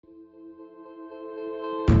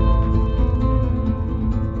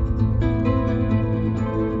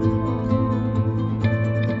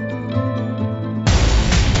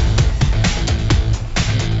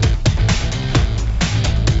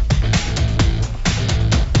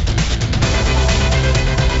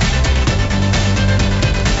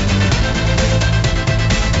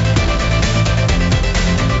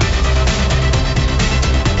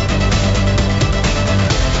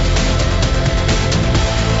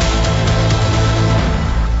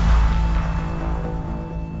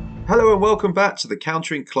Hello and welcome back to the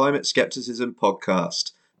Countering Climate Skepticism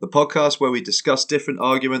podcast, the podcast where we discuss different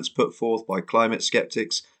arguments put forth by climate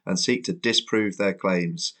skeptics and seek to disprove their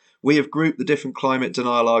claims. We have grouped the different climate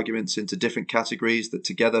denial arguments into different categories that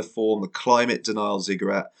together form the climate denial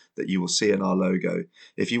ziggurat that you will see in our logo.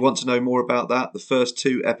 If you want to know more about that, the first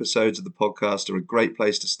 2 episodes of the podcast are a great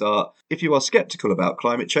place to start. If you are skeptical about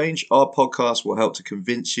climate change, our podcast will help to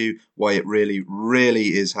convince you why it really, really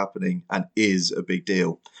is happening and is a big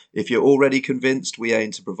deal. If you're already convinced, we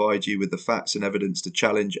aim to provide you with the facts and evidence to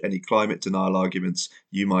challenge any climate denial arguments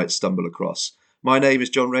you might stumble across. My name is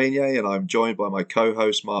John Rainier and I'm joined by my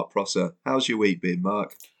co-host Mark Prosser. How's your week been,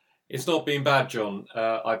 Mark? It's not been bad, John.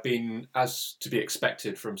 I've been, as to be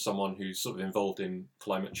expected from someone who's sort of involved in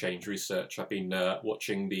climate change research, I've been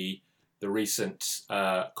watching the recent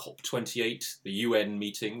COP28, the UN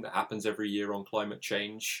meeting that happens every year on climate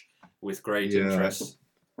change, with great interest.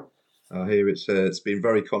 I hear it's been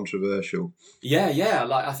very controversial. Yeah.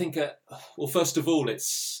 Like I think, well, first of all,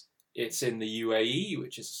 it's in the UAE,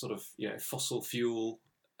 which is a sort of fossil fuel.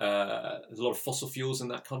 There's a lot of fossil fuels in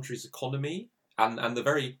that country's economy, and the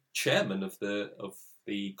very chairman of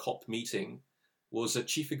the COP meeting was a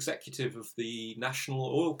chief executive of the national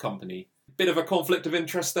oil company. Bit of a conflict of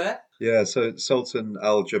interest there. Yeah, so Sultan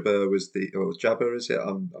Al Jaber was Jaber, is it?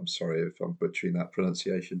 I'm sorry if I'm butchering that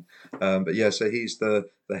pronunciation. But yeah, so he's the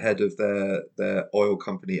head of their oil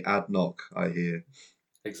company ADNOC, I hear.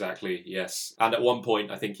 Exactly, yes. And at one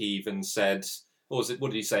point, I think he even said, what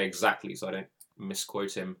did he say exactly, so I don't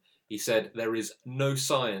misquote him? He said, there is no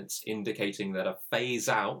science indicating that a phase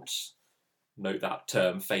out, note that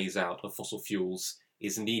term, phase out of fossil fuels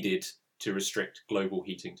is needed to restrict global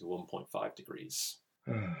heating to 1.5 degrees.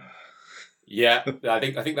 Yeah, I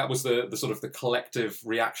think that was the sort of the collective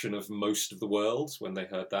reaction of most of the world when they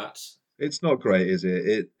heard that. It's not great, is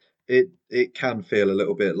it? It can feel a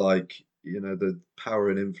little bit like, the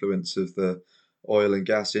power and influence of the oil and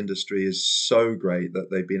gas industry is so great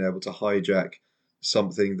that they've been able to hijack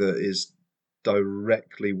something that is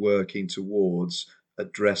directly working towards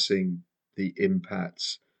addressing the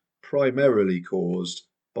impacts primarily caused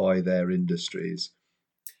by their industries.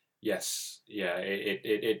 Yes, yeah.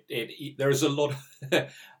 There is a lot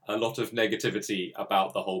of negativity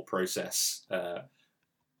about the whole process,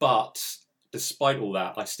 but despite all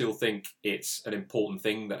that, I still think it's an important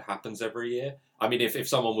thing that happens every year. I mean, if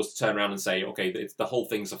someone was to turn around and say, okay, the whole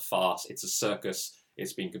thing's a farce, it's a circus,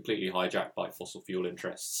 it's been completely hijacked by fossil fuel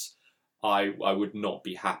interests, I would not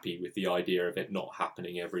be happy with the idea of it not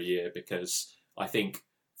happening every year, because I think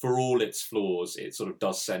for all its flaws, it sort of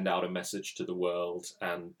does send out a message to the world,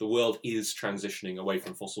 and the world is transitioning away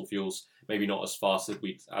from fossil fuels, maybe not as fast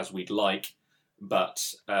as we'd like, but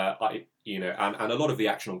and a lot of the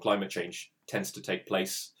action on climate change tends to take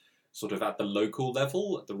place sort of at the local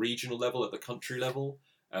level, at the regional level, at the country level,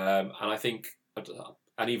 and I think,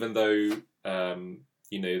 and even though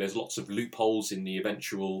there's lots of loopholes in the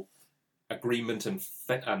eventual agreement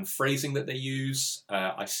and phrasing that they use,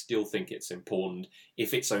 I still think it's important,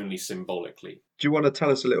 if it's only symbolically. Do you want to tell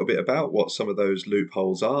us a little bit about what some of those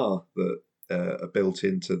loopholes are that are built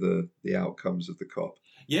into the outcomes of the COP?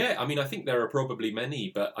 Yeah, I mean, I think there are probably many,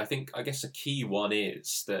 but I guess a key one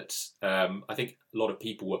is that I think a lot of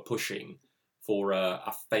people were pushing for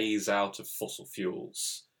a phase out of fossil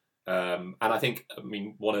fuels. And I think,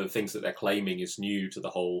 one of the things that they're claiming is new to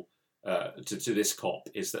the whole, to this COP,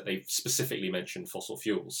 is that they've specifically mentioned fossil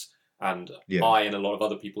fuels. And I and a lot of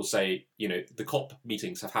other people say, the COP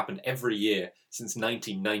meetings have happened every year since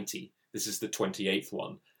 1990. This is the 28th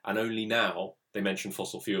one. And only now they mention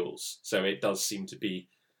fossil fuels. So it does seem to be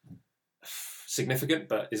significant,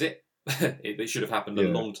 but is it? It should have happened a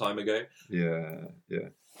long time ago. Yeah.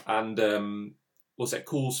 And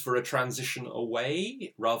calls for a transition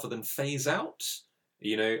away rather than phase out.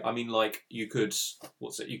 You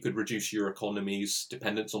could reduce your economy's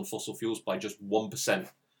dependence on fossil fuels by just 1%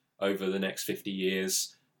 over the next 50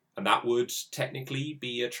 years, and that would technically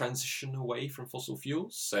be a transition away from fossil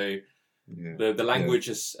fuels. So the language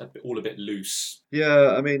is all a bit loose.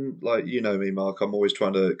 Yeah, I mean, like, me, Mark, I'm always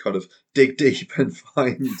trying to kind of dig deep and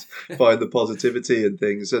find the positivity in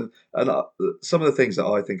things. And some of the things that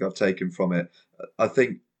I think I've taken from it, I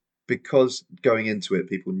think because going into it,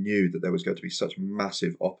 people knew that there was going to be such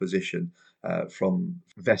massive opposition from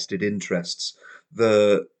vested interests.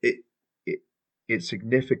 It's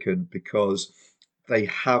significant because they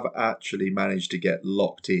have actually managed to get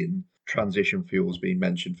locked in transition fuels being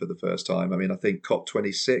mentioned for the first time. I mean, I think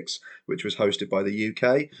COP26, which was hosted by the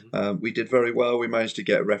UK, we did very well. We managed to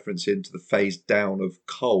get a reference into the phase down of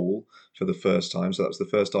coal for the first time. So that was the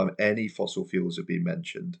first time any fossil fuels have been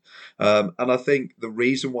mentioned. And I think the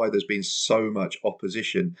reason why there's been so much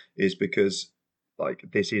opposition is because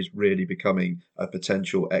this is really becoming a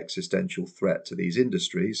potential existential threat to these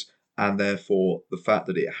industries. And therefore, the fact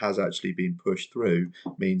that it has actually been pushed through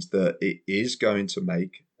means that it is going to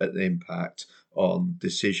make an impact on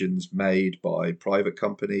decisions made by private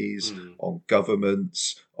companies, on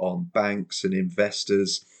governments, on banks and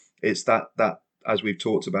investors. It's that as we've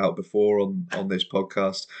talked about before on this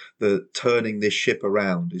podcast, that turning this ship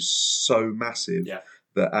around is so massive. Yeah.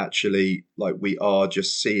 That actually, we are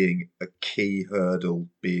just seeing a key hurdle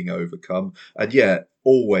being overcome. And yet,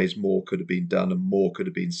 always more could have been done and more could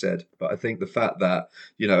have been said. But I think the fact that,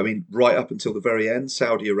 right up until the very end,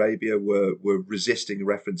 Saudi Arabia were resisting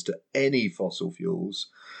reference to any fossil fuels.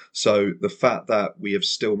 So the fact that we have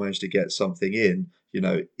still managed to get something in,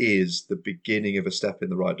 is the beginning of a step in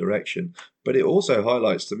the right direction. But it also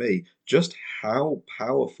highlights to me just how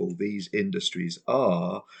powerful these industries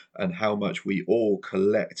are and how much we all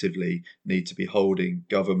collectively need to be holding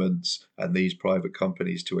governments and these private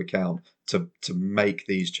companies to account to make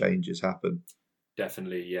these changes happen.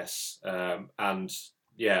 Definitely, yes. And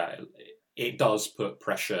yeah, it does put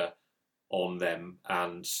pressure on them,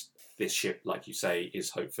 and this ship, like you say,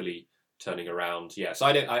 is hopefully turning around. Yeah, so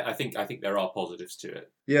I think there are positives to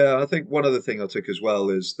it. Yeah, I think one other thing I took as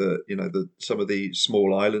well is that some of the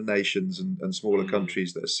small island nations and smaller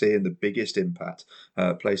countries that are seeing the biggest impact,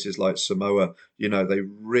 places like Samoa, they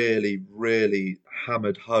really, really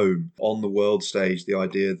hammered home on the world stage the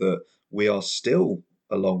idea that we are still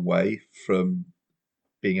a long way from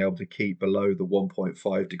being able to keep below the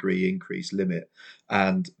 1.5 degree increase limit,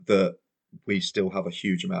 and that we still have a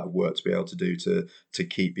huge amount of work to be able to do to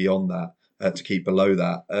keep beyond that, to keep below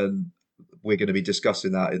that. And we're going to be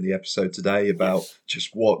discussing that in the episode today about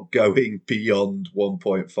just what going beyond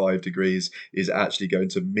 1.5 degrees is actually going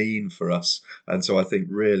to mean for us. And so I think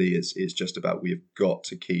really it's just about, we've got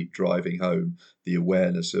to keep driving home the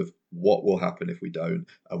awareness of what will happen if we don't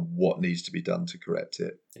and what needs to be done to correct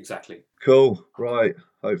it. Exactly. Cool. Right.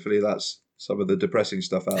 Hopefully that's some of the depressing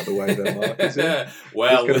stuff out of the way then, Mark, is it?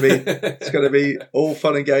 Well, it's going to be all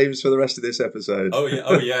fun and games for the rest of this episode. Oh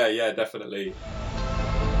yeah, definitely.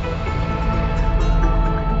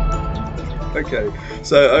 Okay,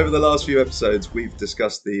 so over the last few episodes, we've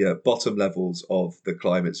discussed the bottom levels of the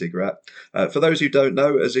climate ziggurat. For those who don't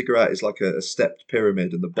know, a ziggurat is like a stepped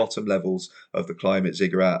pyramid, and the bottom levels of the climate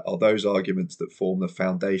ziggurat are those arguments that form the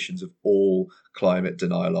foundations of all climate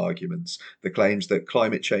denial arguments. The claims that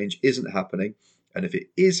climate change isn't happening, and if it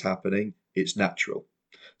is happening, it's natural.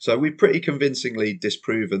 So we've pretty convincingly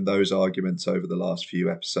disproven those arguments over the last few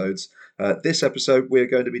episodes. This episode, we're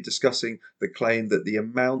going to be discussing the claim that the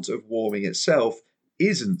amount of warming itself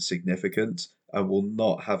isn't significant and will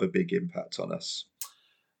not have a big impact on us.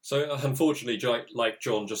 So unfortunately, like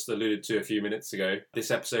John just alluded to a few minutes ago,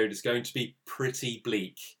 this episode is going to be pretty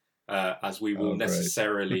bleak, as we will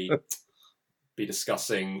necessarily be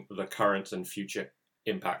discussing the current and future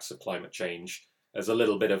impacts of climate change. There's a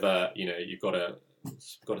little bit of you've got to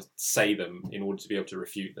say them in order to be able to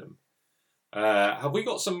refute them. Have we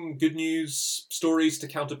got some good news stories to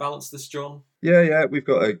counterbalance this, John? Yeah, we've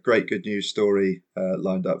got a great good news story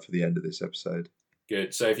lined up for the end of this episode.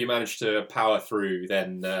 Good. So if you manage to power through,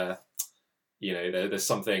 then there's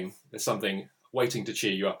something waiting to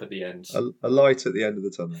cheer you up at the end. A light at the end of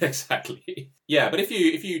the tunnel. Exactly. Yeah, but if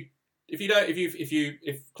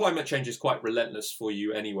climate change is quite relentless for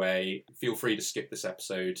you anyway, feel free to skip this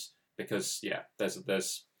episode, because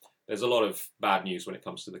there's a lot of bad news when it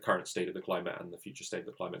comes to the current state of the climate and the future state of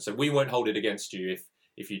the climate. So we won't hold it against you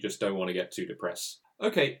if you just don't want to get too depressed.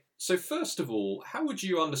 Okay, so first of all, how would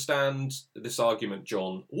you understand this argument,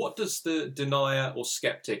 John? What does the denier or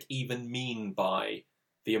skeptic even mean by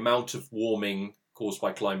the amount of warming caused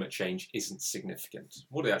by climate change isn't significant?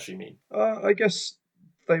 What do they actually mean? I guess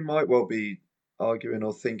they might well be arguing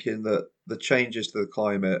or thinking that the changes to the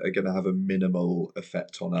climate are going to have a minimal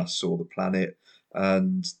effect on us or the planet,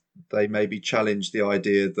 and they maybe challenge the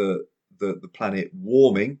idea that the planet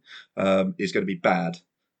warming is going to be bad.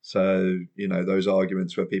 So, those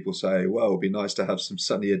arguments where people say, well, it'd be nice to have some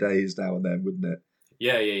sunnier days now and then, wouldn't it?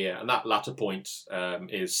 Yeah. And that latter point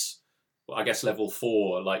is, I guess, level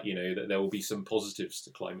 4, that there will be some positives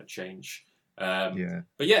to climate change. But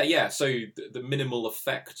so the minimal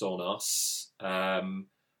effect on us,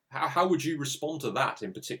 how would you respond to that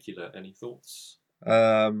in particular? Any thoughts?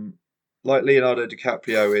 like Leonardo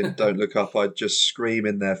DiCaprio in Don't Look Up, I'd just scream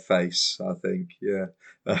in their face, I think. Yeah.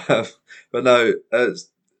 But no,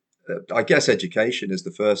 I guess education is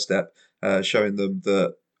the first step, showing them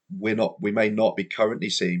that we may not be currently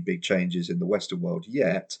seeing big changes in the Western world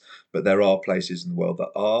yet, but there are places in the world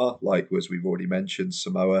that are, like as we've already mentioned,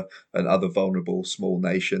 Samoa and other vulnerable small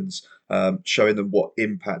nations, showing them what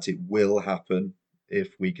impact it will happen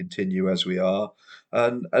if we continue as we are,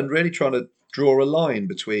 and really trying to draw a line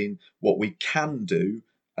between what we can do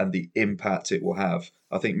and the impact it will have.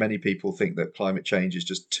 I think many people think that climate change is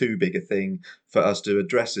just too big a thing for us to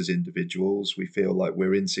address as individuals. We feel like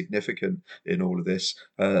we're insignificant in all of this,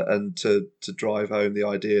 and to drive home the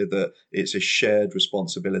idea that it's a shared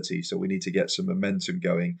responsibility. So we need to get some momentum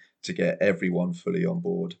going to get everyone fully on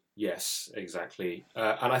board. Yes, exactly.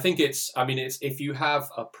 And I think it's if you have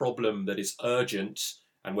a problem that is urgent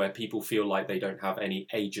and where people feel like they don't have any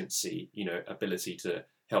agency, ability to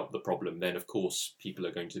help the problem, then of course people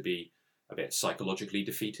are going to be a bit psychologically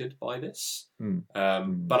defeated by this.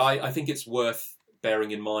 But I think it's worth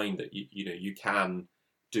bearing in mind that you can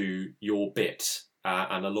do your bit,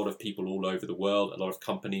 and a lot of people all over the world, a lot of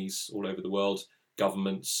companies all over the world,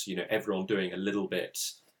 governments, everyone doing a little bit.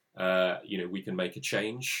 We can make a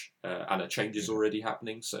change, and a change is already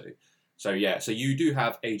happening. So you do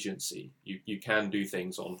have agency. You can do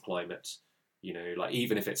things on climate. Like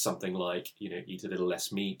even if it's something like eat a little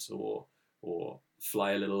less meat or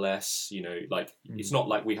fly a little less. It's not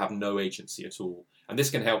like we have no agency at all, and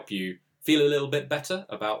this can help you feel a little bit better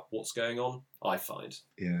about what's going on, I find.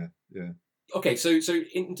 Yeah. Okay, so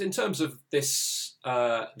in terms of this,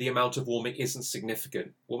 the amount of warming isn't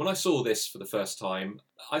significant. Well, when I saw this for the first time,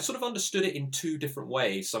 I sort of understood it in two different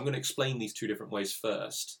ways. So I'm going to explain these two different ways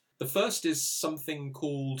first. The first is something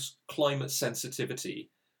called climate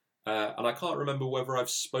sensitivity. And I can't remember whether I've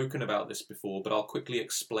spoken about this before, but I'll quickly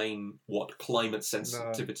explain what climate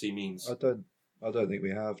sensitivity means. I don't think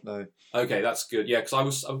we have. No. Okay, that's good. Yeah,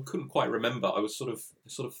 because I couldn't quite remember. I was sort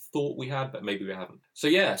of thought we had, but maybe we haven't. So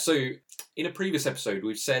in a previous episode,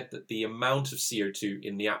 we've said that the amount of CO2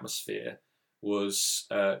 in the atmosphere was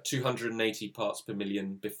 280 parts per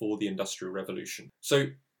million before the Industrial Revolution. So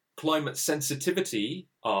climate sensitivity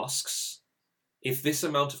asks if this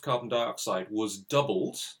amount of carbon dioxide was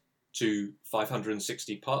doubled to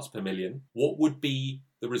 560 parts per million, what would be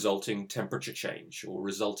the resulting temperature change or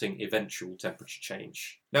resulting eventual temperature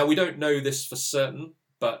change? Now, we don't know this for certain,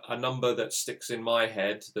 but a number that sticks in my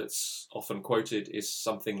head that's often quoted is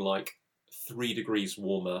something like 3 degrees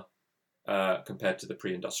warmer compared to the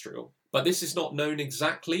pre-industrial. But this is not known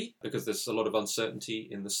exactly because there's a lot of uncertainty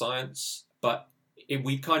in the science, but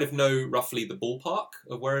we kind of know roughly the ballpark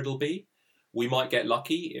of where it'll be. We might get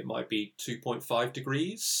lucky, it might be 2.5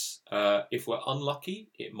 degrees. If we're unlucky,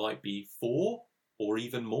 it might be 4 or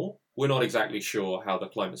even more. We're not exactly sure how the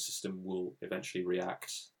climate system will eventually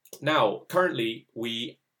react. Now, currently,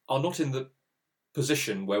 we are not in the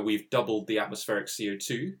position where we've doubled the atmospheric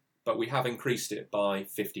CO2, but we have increased it by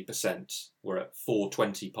 50%. We're at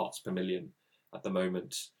 420 parts per million at the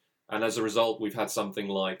moment. And as a result, we've had something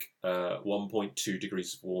like 1.2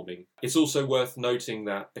 degrees of warming. It's also worth noting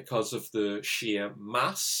that because of the sheer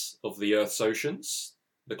mass of the Earth's oceans,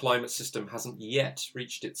 the climate system hasn't yet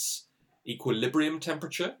reached its equilibrium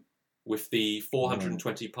temperature with the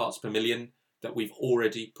 420 parts per million that we've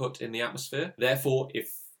already put in the atmosphere. Therefore,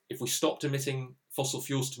 if we stopped emitting fossil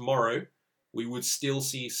fuels tomorrow, we would still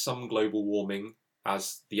see some global warming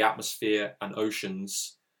as the atmosphere and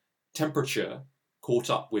oceans temperature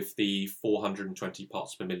caught up with the 420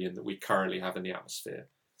 parts per million that we currently have in the atmosphere.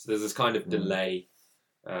 So there's this kind of delay,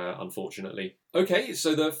 unfortunately. Okay,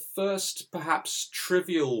 so the first, perhaps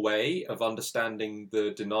trivial way of understanding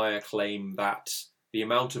the denier claim that the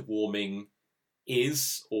amount of warming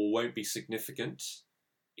is or won't be significant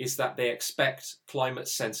is that they expect climate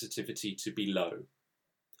sensitivity to be low.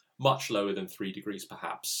 Much lower than 3 degrees,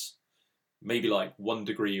 perhaps. Maybe like 1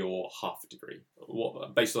 degree or half a degree.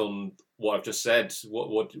 Based on what I've just said,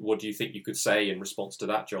 what do you think you could say in response to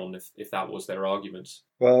that, John, if that was their argument?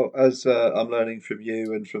 Well, as I'm learning from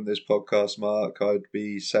you and from this podcast, Mark, I'd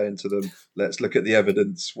be saying to them, let's look at the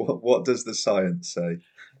evidence. What does the science say?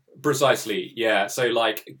 Precisely, yeah. So,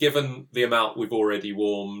 given the amount we've already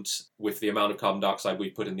warmed with the amount of carbon dioxide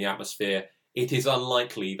we've put in the atmosphere, it is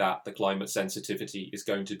unlikely that the climate sensitivity is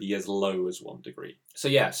going to be as low as 1 degree. So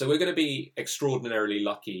we're going to be extraordinarily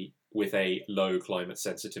lucky with a low climate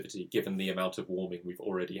sensitivity given the amount of warming we've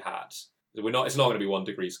already had. It's not going to be 1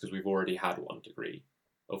 degree because we've already had 1 degree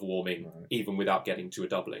of warming, right, even without getting to a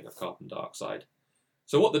doubling of carbon dioxide.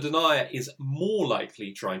 So what the denier is more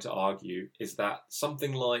likely trying to argue is that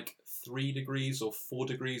something like 3 degrees or 4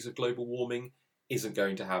 degrees of global warming isn't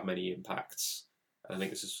going to have many impacts. And I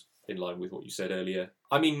think this is in line with what you said earlier.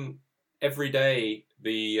 I mean, every day,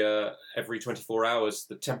 every 24 hours,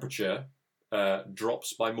 the temperature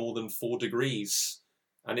drops by more than 4 degrees.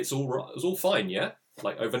 And it's all fine, yeah?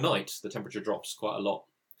 Like overnight, the temperature drops quite a lot.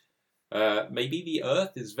 Maybe the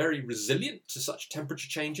Earth is very resilient to such temperature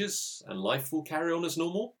changes and life will carry on as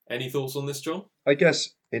normal. Any thoughts on this, John? I guess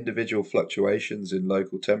individual fluctuations in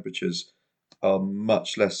local temperatures are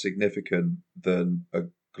much less significant than a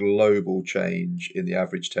global change in the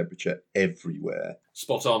average temperature everywhere.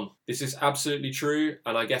 Spot on. This is absolutely true,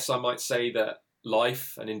 and I guess I might say that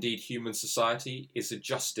life, and indeed human society, is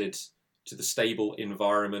adjusted to the stable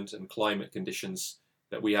environment and climate conditions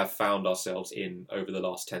that we have found ourselves in over the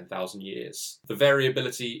last 10,000 years. The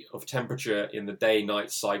variability of temperature in the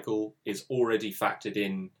day-night cycle is already factored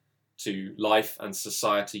in to life and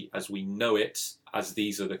society as we know it, as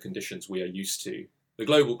these are the conditions we are used to. The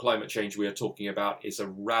global climate change we are talking about is a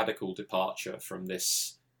radical departure from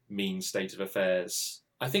this mean state of affairs.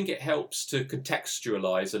 I think it helps to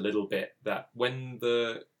contextualize a little bit that when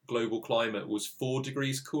the global climate was 4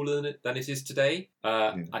 degrees cooler than it is today,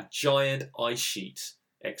 a giant ice sheet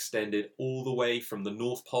extended all the way from the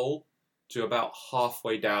North Pole to about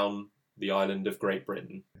halfway down the island of Great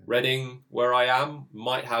Britain. Reading, where I am,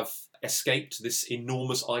 might have escaped this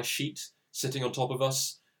enormous ice sheet sitting on top of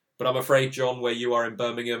us, but I'm afraid, John, where you are in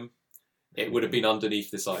Birmingham, it would have been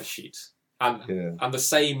underneath this ice sheet. And the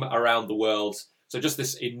same around the world. So just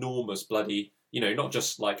this enormous bloody, not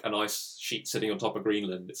just like an ice sheet sitting on top of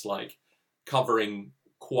Greenland, it's like covering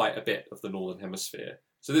quite a bit of the Northern Hemisphere.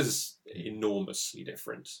 So this is enormously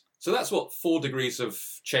different. So that's what 4 degrees of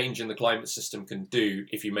change in the climate system can do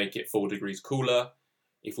if you make it 4 degrees cooler.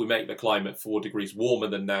 If we make the climate 4 degrees warmer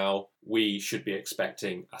than now, we should be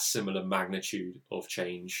expecting a similar magnitude of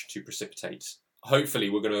change to precipitate.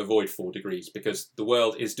 Hopefully we're going to avoid 4 degrees because the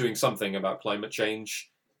world is doing something about climate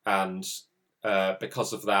change, and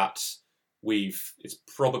because of that, it's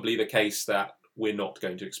probably the case that we're not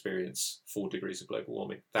going to experience 4 degrees of global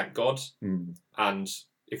warming. Thank God. And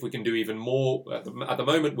if we can do even more, at the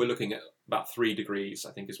moment we're looking at about 3 degrees,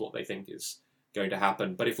 I think is what they think is going to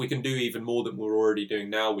happen. But if we can do even more than we're already doing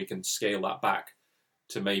now, we can scale that back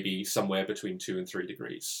to maybe somewhere between 2 and 3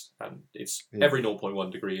 degrees. And every 0.1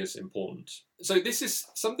 degree is important. So this is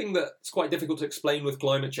something that's quite difficult to explain with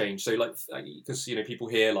climate change. So because, people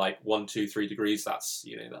hear like 1, 2, 3 degrees,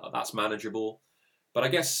 that's manageable. But I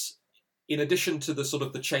guess in addition to the sort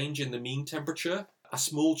of the change in the mean temperature, a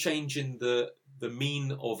small change in the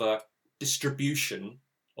mean of a distribution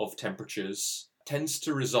of temperatures tends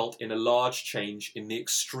to result in a large change in the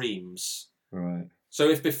extremes. Right. So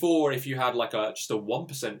if you had like just a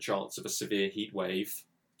 1% chance of a severe heat wave,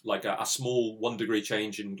 like a small 1 degree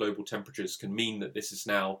change in global temperatures can mean that this is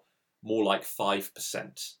now more like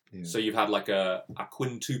 5%. Yeah. So you've had like a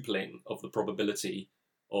quintupling of the probability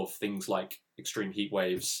of things like extreme heat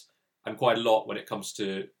waves, and quite a lot when it comes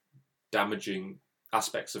to damaging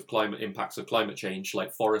aspects of impacts of climate change,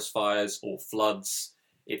 like forest fires or floods.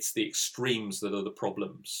 It's the extremes that are the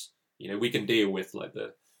problems. We can deal with like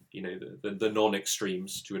the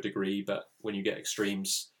non-extremes to a degree, but when you get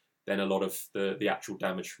extremes, then a lot of the actual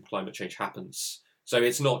damage from climate change happens. So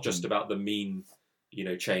it's not just about the mean,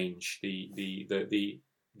 change, the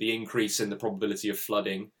increase in the probability of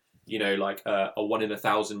flooding. Like a 1 in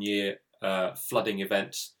 1,000 year flooding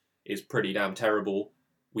event is pretty damn terrible.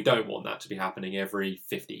 We don't want that to be happening every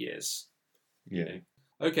 50 years. Yeah.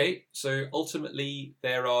 Okay, so ultimately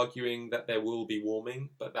they're arguing that there will be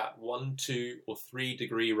warming, but that 1, 2 or 3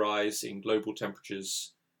 degree rise in global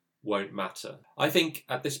temperatures won't matter. I think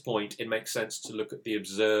at this point it makes sense to look at the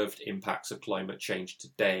observed impacts of climate change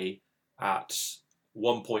today at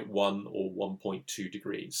 1.1 or 1.2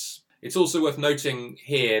 degrees. It's also worth noting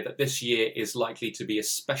here that this year is likely to be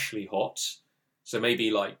especially hot. So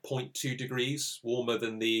maybe like 0.2 degrees warmer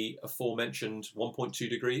than the aforementioned 1.2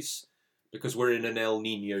 degrees, because we're in an El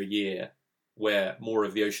Nino year where more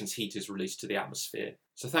of the ocean's heat is released to the atmosphere.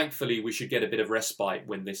 So thankfully, we should get a bit of respite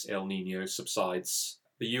when this El Nino subsides.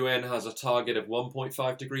 The UN has a target of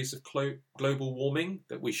 1.5 degrees of global warming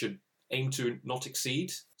that we should aim to not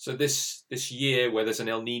exceed. So this year where there's an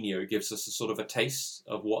El Nino gives us a sort of a taste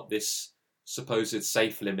of what this supposed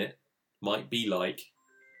safe limit might be like.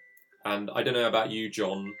 And I don't know about you,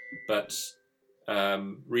 John, but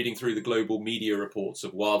reading through the global media reports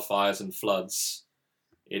of wildfires and floods,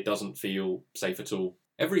 it doesn't feel safe at all.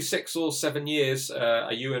 Every 6 or 7 years, a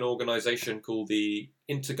UN organisation called the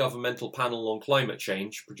Intergovernmental Panel on Climate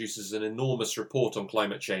Change produces an enormous report on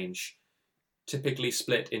climate change, typically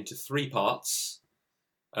split into 3 parts.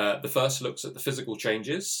 The first looks at the physical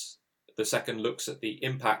changes, the second looks at the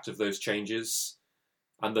impact of those changes,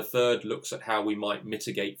 and the third looks at how we might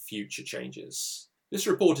mitigate future changes. This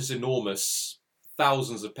report is enormous,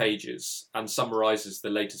 thousands of pages, and summarises the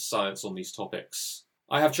latest science on these topics.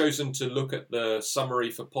 I have chosen to look at the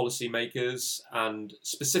summary for policymakers and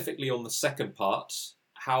specifically on the second part,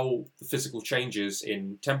 how the physical changes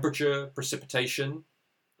in temperature, precipitation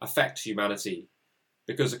affect humanity.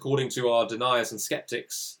 Because according to our deniers and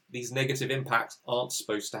skeptics, these negative impacts aren't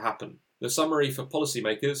supposed to happen. The summary for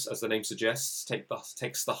policymakers, as the name suggests,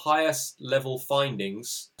 takes the highest level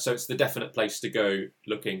findings, so it's the definite place to go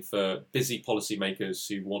looking for busy policymakers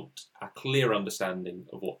who want a clear understanding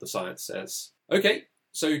of what the science says. Okay,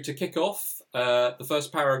 so to kick off, the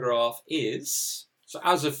first paragraph is, so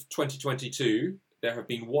as of 2022, there have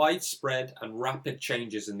been widespread and rapid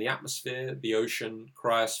changes in the atmosphere, the ocean,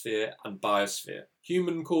 cryosphere, and biosphere.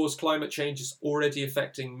 Human-caused climate change is already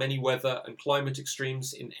affecting many weather and climate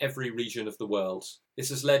extremes in every region of the world. This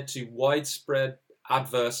has led to widespread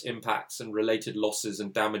adverse impacts and related losses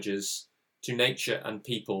and damages to nature and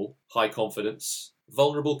people, high confidence.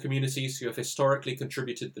 Vulnerable communities who have historically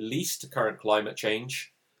contributed the least to current climate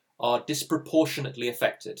change are disproportionately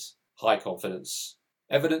affected, high confidence.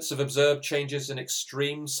 Evidence of observed changes in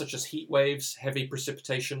extremes such as heat waves, heavy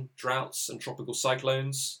precipitation, droughts, and tropical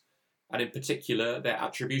cyclones, and in particular their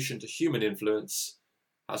attribution to human influence,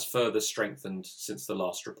 has further strengthened since the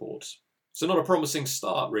last report. So not a promising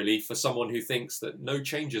start, really, for someone who thinks that no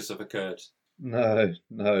changes have occurred. No,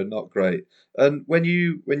 not great. And when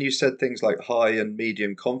you said things like high and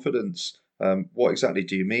medium confidence, what exactly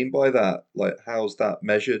do you mean by that? Like, how's that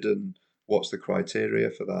measured, and what's the criteria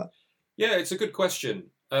for that? Yeah, it's a good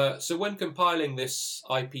question. So when compiling this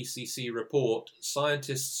IPCC report,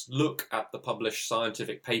 scientists look at the published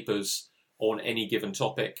scientific papers on any given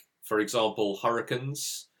topic, for example,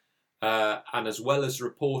 hurricanes, and as well as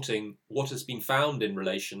reporting what has been found in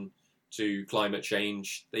relation to climate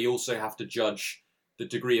change, they also have to judge the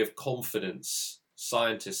degree of confidence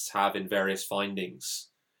scientists have in various findings.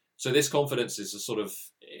 So this confidence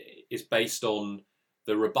is based on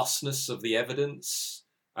the robustness of the evidence,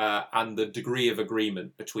 and the degree of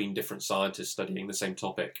agreement between different scientists studying the same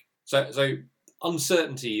topic. So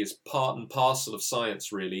uncertainty is part and parcel of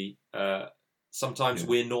science, really. Sometimes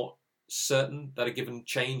we're not certain that a given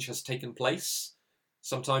change has taken place.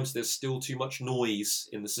 Sometimes there's still too much noise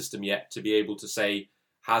in the system yet to be able to say,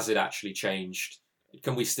 has it actually changed?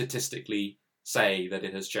 Can we statistically say that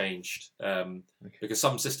it has changed? Because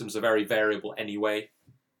some systems are very variable anyway.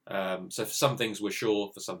 So for some things we're sure,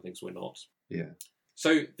 for some things we're not. Yeah.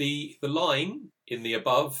 So the line in the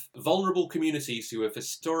above, vulnerable communities who have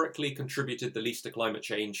historically contributed the least to climate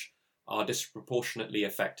change are disproportionately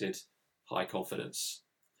affected, high confidence.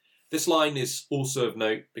 This line is also of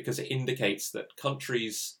note because it indicates that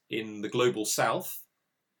countries in the global south,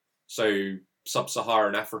 so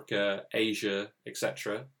sub-Saharan Africa, Asia,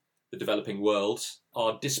 etc., the developing world,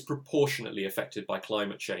 are disproportionately affected by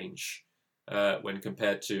climate change when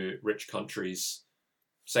compared to rich countries,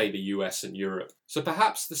 say the US and Europe. So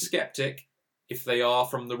perhaps the skeptic, if they are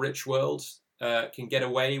from the rich world, can get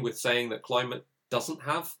away with saying that climate doesn't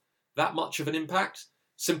have that much of an impact,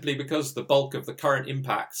 simply because the bulk of the current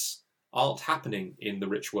impacts aren't happening in the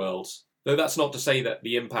rich world. Though that's not to say that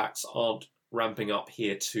the impacts aren't ramping up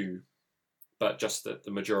here too, but just that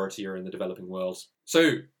the majority are in the developing world.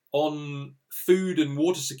 So on food and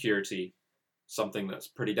water security, something that's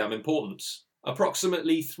pretty damn important.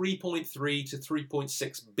 Approximately 3.3 to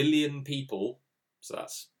 3.6 billion people, so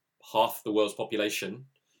that's half the world's population,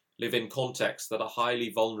 live in contexts that are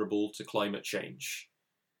highly vulnerable to climate change.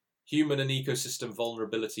 Human and ecosystem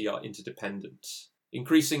vulnerability are interdependent.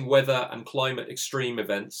 Increasing weather and climate extreme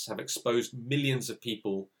events have exposed millions of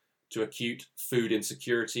people to acute food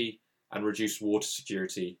insecurity and reduced water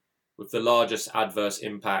security, with the largest adverse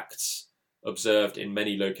impacts observed in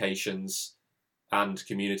many locations and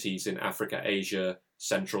communities in Africa, Asia,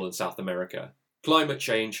 Central and South America. Climate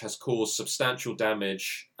change has caused substantial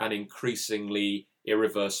damage and increasingly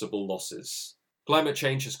irreversible losses. Climate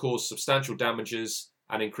change has caused substantial damages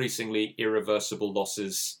and increasingly irreversible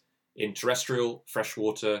losses in terrestrial,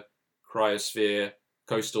 freshwater, cryosphere,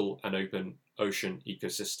 coastal and open ocean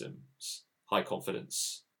ecosystems. High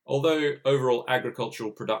confidence. Although overall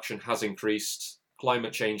agricultural production has increased,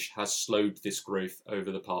 climate change has slowed this growth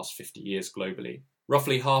over the past 50 years globally.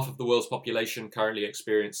 Roughly half of the world's population currently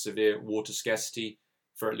experience severe water scarcity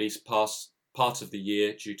for at least part of the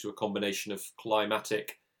year due to a combination of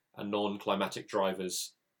climatic and non-climatic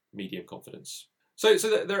drivers. Medium confidence. So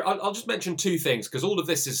I'll just mention two things, because all of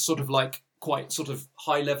this is sort of like quite sort of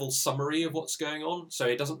high-level summary of what's going on. So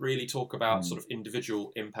it doesn't really talk about sort of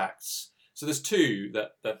individual impacts. So there's two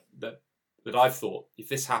that I've thought, if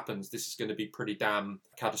this happens, this is going to be pretty damn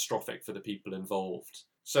catastrophic for the people involved.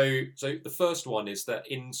 So the first one is that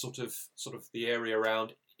in sort of the area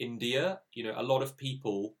around India, a lot of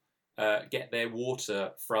people get their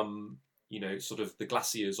water from, sort of the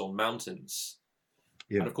glaciers on mountains.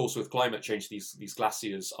 Yeah. And of course, with climate change, these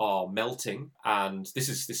glaciers are melting, and this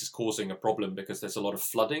is causing a problem because there's a lot of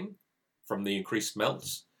flooding from the increased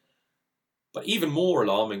melts. But even more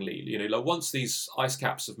alarmingly, like once these ice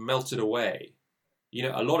caps have melted away,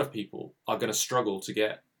 a lot of people are going to struggle to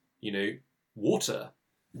get, water,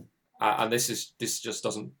 and this just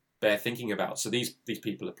doesn't bear thinking about. So these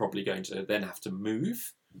people are probably going to then have to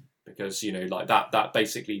move because like that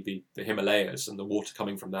basically the Himalayas and the water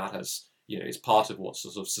coming from that has. Is part of what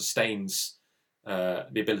sort of sustains the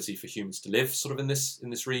ability for humans to live sort of in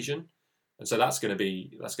this region, and so that's going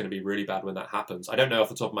to be really bad when that happens. I don't know off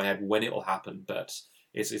the top of my head when it will happen, but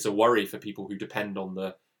it's a worry for people who depend on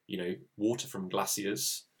the water from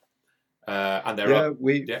glaciers. And there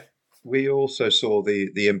we also saw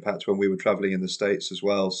the impact when we were traveling in the States as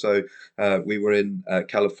well. So we were in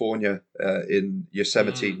California in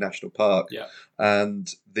Yosemite National Park, and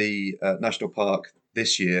the national park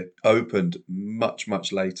this year opened much,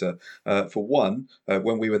 much later. For one,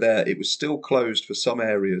 when we were there, it was still closed for some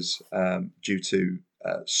areas due to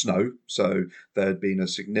snow. So there had been a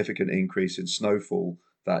significant increase in snowfall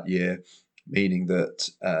that year, meaning that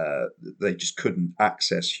they just couldn't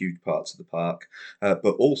access huge parts of the park.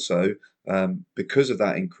 But also, because of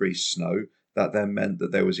that increased snow, that then meant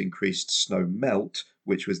that there was increased snow melt,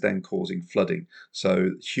 which was then causing flooding.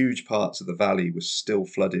 So huge parts of the valley was still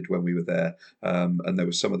flooded when we were there, and there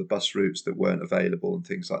were some of the bus routes that weren't available and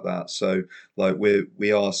things like that. So like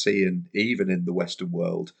we are seeing, even in the Western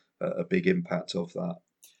world, a big impact of that.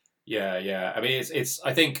 Yeah. I mean, it's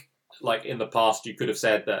I think like in the past you could have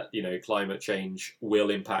said that climate change will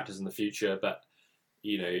impact us in the future, but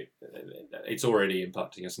it's already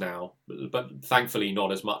impacting us now, but thankfully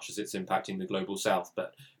not as much as it's impacting the global south.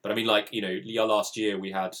 But I mean, like, last year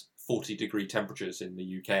we had 40-degree temperatures in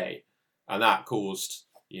the UK, and that caused,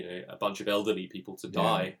 a bunch of elderly people to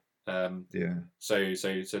die. So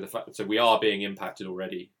we are being impacted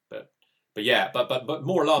already, but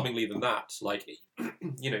more alarmingly than that, like,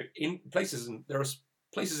 in places, there are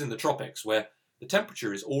places in the tropics where the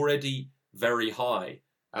temperature is already very high.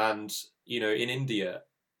 And, in India,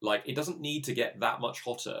 like, it doesn't need to get that much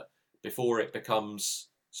hotter before it becomes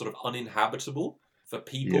sort of uninhabitable for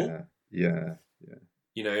people. Yeah.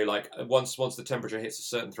 Like, once the temperature hits a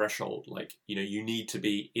certain threshold, like, you need to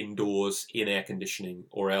be indoors in air conditioning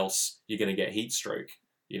or else you're going to get heat stroke,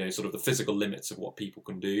 sort of the physical limits of what people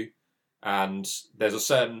can do. And there's a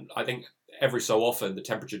certain, I think every so often the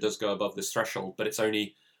temperature does go above this threshold, but it's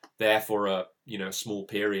only there for a small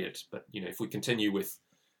period. But if we continue with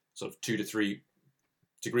sort of 2 to 3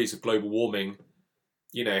 degrees of global warming,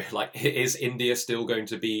 like, is it still going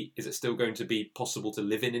to be possible to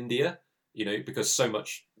live in India? Because a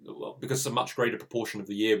much greater proportion of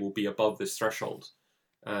the year will be above this threshold.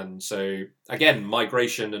 And so again,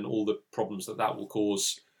 migration and all the problems that will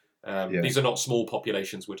cause. These are not small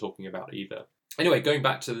populations we're talking about either. Anyway, going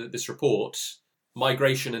back to this report,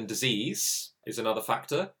 migration and disease is another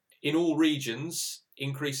factor. In all regions,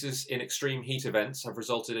 increases in extreme heat events have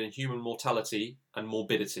resulted in human mortality and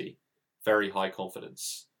morbidity, very high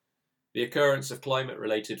confidence. The occurrence of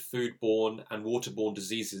climate-related foodborne and waterborne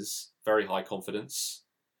diseases, very high confidence.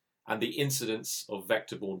 And the incidence of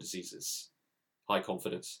vector-borne diseases, high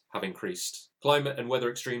confidence, have increased. Climate and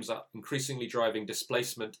weather extremes are increasingly driving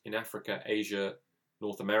displacement in Africa, Asia,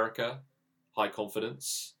 North America, high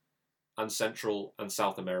confidence, and Central and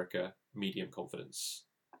South America, medium confidence,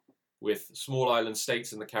 with small island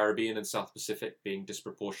states in the Caribbean and South Pacific being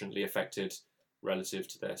disproportionately affected relative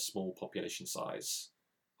to their small population size,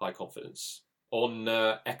 high confidence. On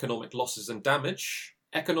economic losses and damage,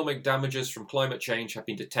 economic damages from climate change have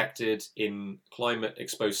been detected in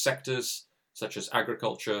climate-exposed sectors such as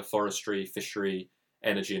agriculture, forestry, fishery,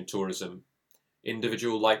 energy and tourism.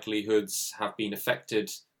 Individual livelihoods have been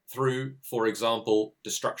affected through, for example,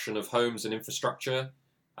 destruction of homes and infrastructure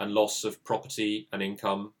and loss of property and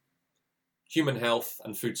income, human health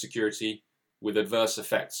and food security, with adverse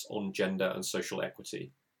effects on gender and social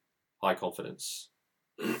equity. High confidence.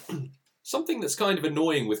 Something that's kind of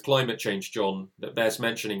annoying with climate change, John, that bears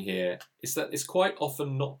mentioning here, is that it's quite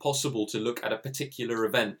often not possible to look at a particular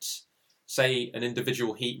event, say an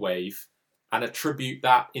individual heat wave, and attribute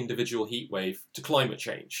that individual heat wave to climate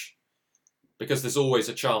change. because there's always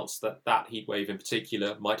a chance that that heat wave in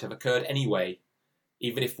particular might have occurred anyway,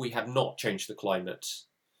 even if we had not changed the climate,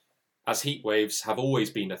 as heat waves have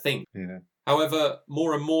always been a thing. Yeah. However,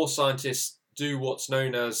 more and more scientists do what's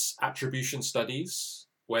known as attribution studies,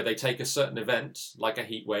 where they take a certain event, like a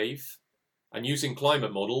heat wave, and using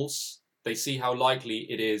climate models, they see how likely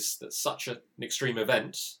it is that such an extreme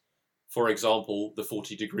event, for example, the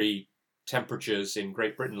 40-degree temperatures in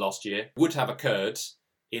Great Britain last year, would have occurred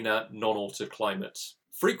in a non-altered climate.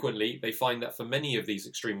 Frequently, they find that for many of these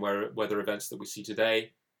extreme weather events that we see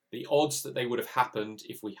today, the odds that they would have happened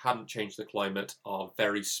if we hadn't changed the climate are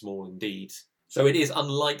very small indeed. So it is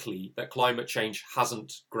unlikely that climate change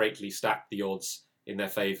hasn't greatly stacked the odds in their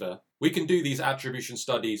favour. We can do these attribution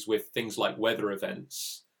studies with things like weather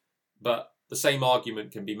events, but the same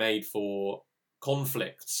argument can be made for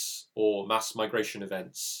conflicts or mass migration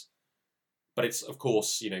events. But it's, of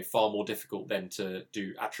course, far more difficult then to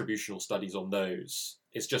do attributional studies on those.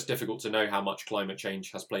 It's just difficult to know how much climate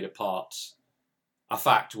change has played a part, a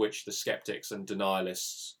fact which the skeptics and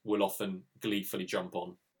denialists will often gleefully jump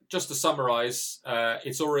on. Just to summarise,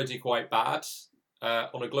 it's already quite bad.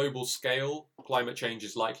 On a global scale, climate change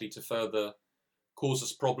is likely to further cause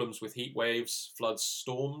us problems with heat waves, floods,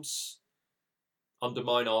 storms,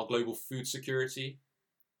 undermine our global food security,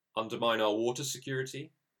 undermine our water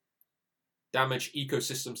security, damage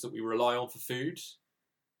ecosystems that we rely on for food,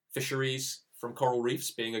 fisheries from coral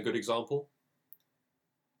reefs being a good example,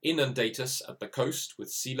 inundate us at the coast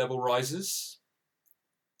with sea level rises,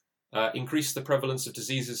 increase the prevalence of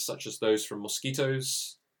diseases such as those from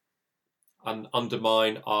mosquitoes, and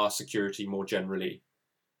undermine our security more generally.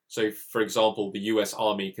 So, for example, the US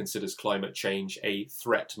Army considers climate change a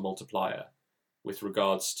threat multiplier with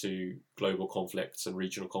regards to global conflicts and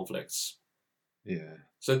regional conflicts. Yeah.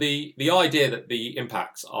 So the idea that the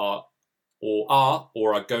impacts are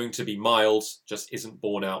going to be mild just isn't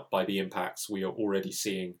borne out by the impacts we are already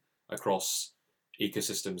seeing across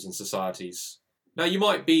ecosystems and societies. Now, you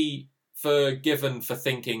might be forgiven for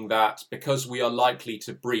thinking that because we are likely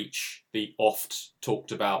to breach the oft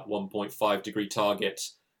talked about 1.5 degree target,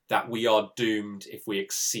 that we are doomed if we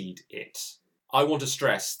exceed it. I want to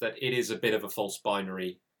stress that it is a bit of a false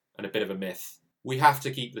binary and a bit of a myth. We have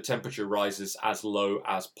to keep the temperature rises as low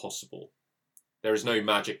as possible. There is no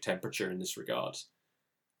magic temperature in this regard.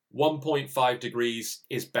 1.5 degrees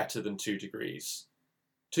is better than 2 degrees.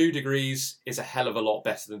 2 degrees is a hell of a lot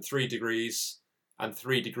better than 3 degrees, and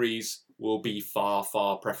 3 degrees will be far,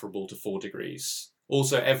 far preferable to 4 degrees.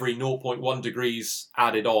 Also, every 0.1 degrees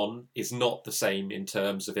added on is not the same in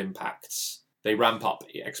terms of impacts. They ramp up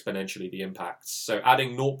exponentially, the impacts. So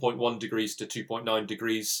adding 0.1 degrees to 2.9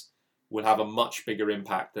 degrees will have a much bigger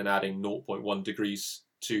impact than adding 0.1 degrees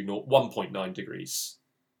to 1.9 degrees.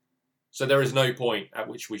 So there is no point at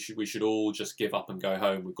which we should all just give up and go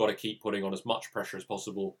home. We've got to keep putting on as much pressure as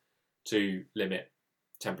possible to limit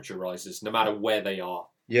temperature rises, no matter where they are.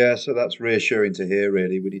 Yeah, so that's reassuring to hear,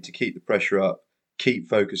 really. We need to keep the pressure up, keep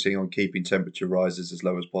focusing on keeping temperature rises as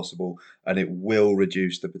low as possible, and it will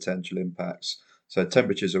reduce the potential impacts. So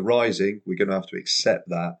temperatures are rising, we're going to have to accept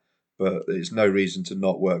that, but there's no reason to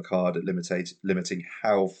not work hard at limiting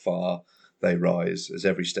how far they rise, as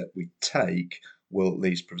every step we take will at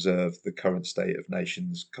least preserve the current state of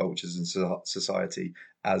nations, cultures and society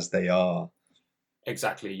as they are.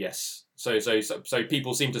 Exactly, yes. So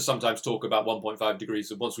people seem to sometimes talk about 1.5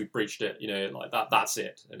 degrees, and once we've breached it, like that's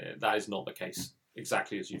it. And that is not the case,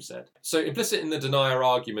 exactly as you said. So implicit in the denier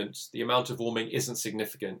argument, the amount of warming isn't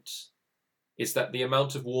significant, is that the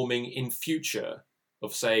amount of warming in future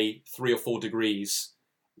of, say, 3 or 4 degrees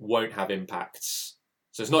won't have impacts.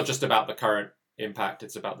 So it's not just about the current impact,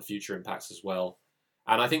 it's about the future impacts as well.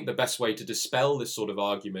 And I think the best way to dispel this sort of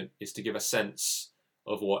argument is to give a sense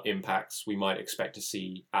of what impacts we might expect to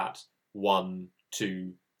see at 1,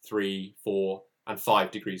 2, 3, 4, and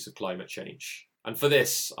 5 degrees of climate change. And for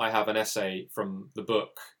this, I have an essay from the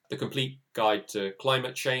book, The Complete Guide to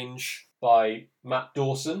Climate Change by Matt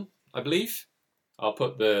Dawson, I believe. I'll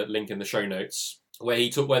put the link in the show notes, where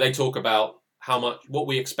they talk about what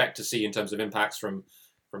we expect to see in terms of impacts from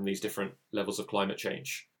these different levels of climate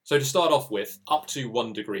change. So to start off with, up to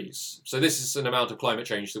 1 degrees. So this is an amount of climate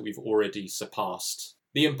change that we've already surpassed.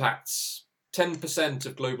 The impacts: 10%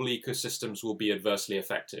 of global ecosystems will be adversely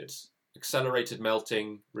affected. Accelerated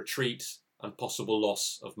melting, retreat, and possible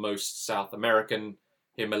loss of most South American,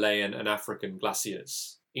 Himalayan, and African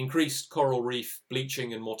glaciers. Increased coral reef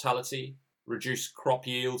bleaching and mortality. Reduced crop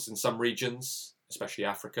yields in some regions, especially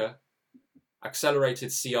Africa.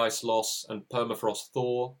 Accelerated sea ice loss and permafrost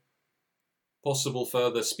thaw. Possible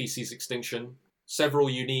further species extinction.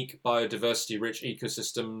 Several unique biodiversity-rich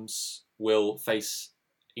ecosystems will face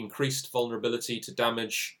increased vulnerability to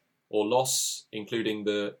damage or loss, including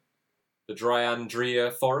the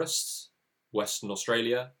Dryandria forests, Western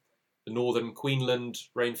Australia, the northern Queensland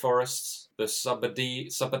rainforests, the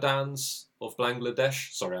Sabadans of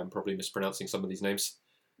Bangladesh, sorry, I'm probably mispronouncing some of these names,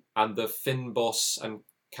 and the Fynbos and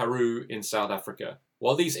Karoo in South Africa.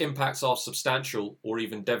 While these impacts are substantial or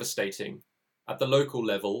even devastating, at the local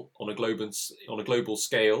level, on a global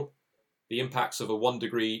scale, the impacts of a 1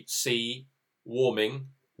 degree C warming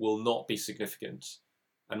will not be significant,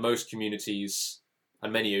 and most communities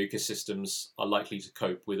and many ecosystems are likely to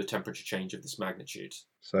cope with a temperature change of this magnitude.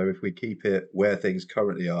 So if we keep it where things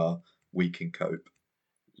currently are, we can cope.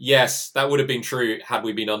 Yes, that would have been true had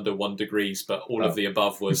we been under 1 degrees, but all of the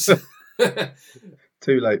above was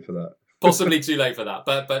too late for that. Possibly too late for that.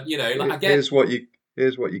 But you know, like, again, here's what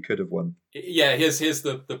you could have won. Yeah, here's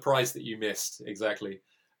the prize that you missed, exactly.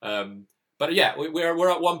 But yeah, we're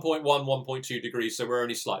at 1.1, 1.2 degrees, so we're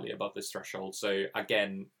only slightly above this threshold. So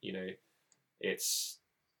again, you know,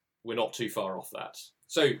 we're not too far off that.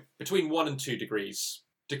 So between 1 and 2 degrees,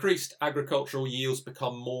 decreased agricultural yields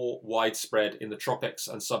become more widespread in the tropics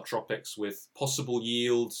and subtropics, with possible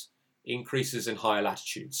yield increases in higher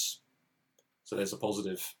latitudes. So there's a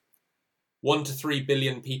positive. 1 to 3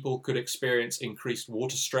 billion people could experience increased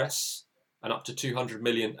water stress, and up to 200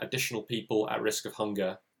 million additional people at risk of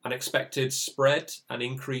hunger. An expected spread and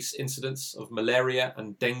increased incidence of malaria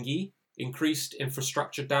and dengue, increased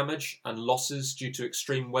infrastructure damage and losses due to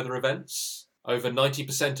extreme weather events. Over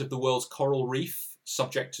 90% of the world's coral reef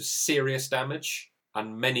subject to serious damage,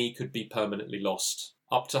 and many could be permanently lost.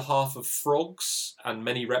 Up to half of frogs and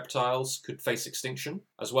many reptiles could face extinction,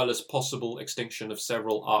 as well as possible extinction of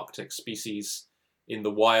several Arctic species in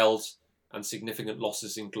the wild and significant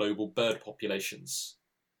losses in global bird populations.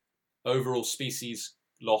 Overall species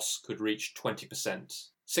loss could reach 20%.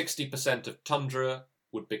 60% of tundra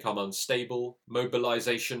would become unstable,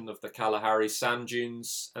 mobilization of the Kalahari sand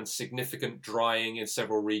dunes, and significant drying in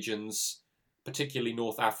several regions, particularly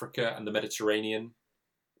North Africa and the Mediterranean.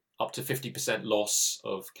 Up to 50% loss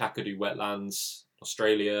of Kakadu wetlands,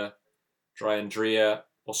 Australia, Dryandria,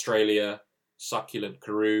 Australia, succulent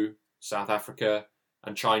Karoo, South Africa,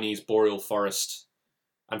 and Chinese boreal forest,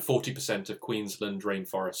 and 40% of Queensland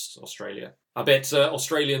rainforest, Australia. A bit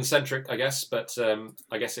Australian-centric, I guess, but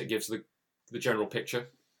I guess it gives the general picture.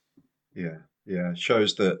 Yeah.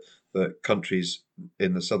 Shows that countries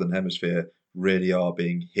in the Southern Hemisphere really are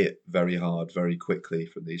being hit very hard, very quickly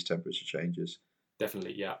from these temperature changes.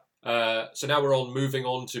 Definitely, yeah. So now we're moving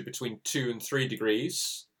on to between 2 and 3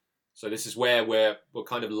 degrees. So this is where we're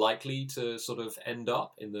kind of likely to sort of end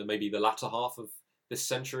up in maybe the latter half of this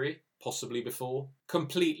century, possibly before.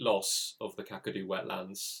 Complete loss of the Kakadu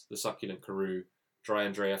wetlands, the succulent Karoo,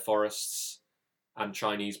 Dryandria forests, and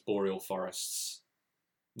Chinese boreal forests.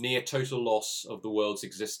 Near total loss of the world's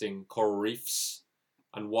existing coral reefs,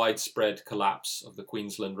 and widespread collapse of the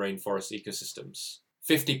Queensland rainforest ecosystems.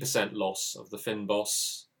 50% loss of the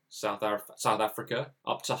Fynbos, South Africa,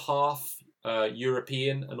 up to half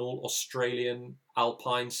European and all Australian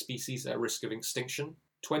alpine species at risk of extinction.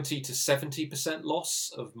 20 to 70%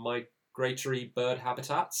 loss of migratory bird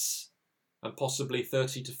habitats, and possibly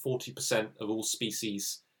 30 to 40% of all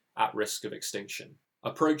species at risk of extinction.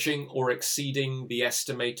 Approaching or exceeding the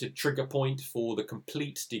estimated trigger point for the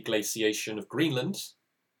complete deglaciation of Greenland,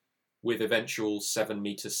 with eventual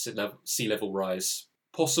 7-metre sea level rise.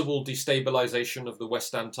 Possible destabilisation of the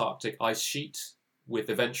West Antarctic ice sheet, with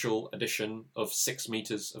eventual addition of 6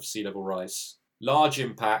 metres of sea level rise. Large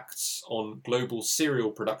impacts on global cereal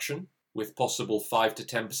production, with possible 5 to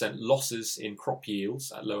 10% losses in crop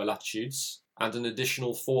yields at lower latitudes, and an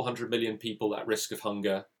additional 400 million people at risk of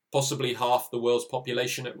hunger, possibly half the world's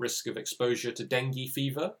population at risk of exposure to dengue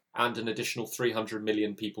fever, and an additional 300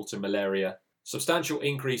 million people to malaria. Substantial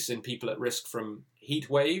increase in people at risk from heat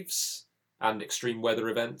waves and extreme weather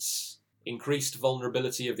events. Increased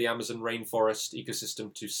vulnerability of the Amazon rainforest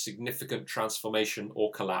ecosystem to significant transformation or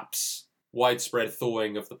collapse. Widespread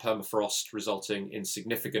thawing of the permafrost, resulting in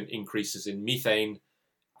significant increases in methane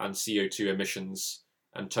and CO2 emissions,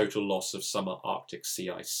 and total loss of summer Arctic sea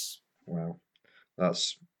ice. Wow,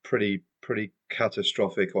 that's pretty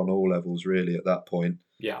catastrophic on all levels, really, at that point.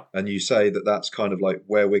 Yeah. And you say that that's kind of like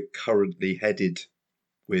where we're currently headed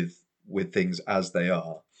with things as they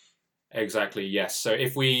are. Exactly, yes. So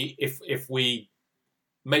if we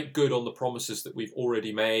make good on the promises that we've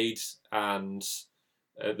already made and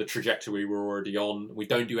the trajectory we're already on, we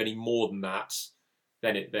don't do any more than that,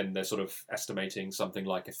 then they're sort of estimating something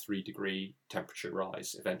like a 3-degree temperature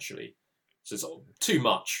rise eventually. So it's too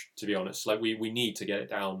much, to be honest. Like we need to get it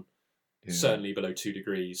down Yeah. certainly below 2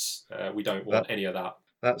 degrees. We don't want That any of that.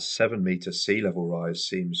 that 7 meter sea level rise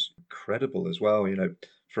seems incredible as well.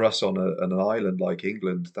 For us on an island like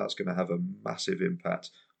England, that's going to have a massive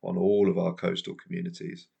impact on all of our coastal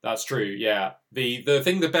communities. That's true. Yeah. The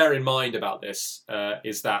thing to bear in mind about this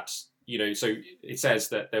is that so it says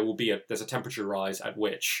that there's a temperature rise at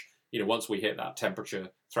which once we hit that temperature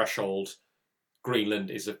threshold, Greenland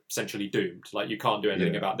is essentially doomed. Like you can't do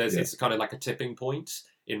anything Yeah, about this. yeah, It's kind of like a tipping point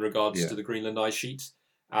in regards yeah, to the Greenland ice sheet,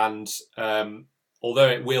 and although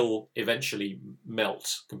it will eventually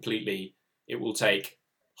melt completely, it will take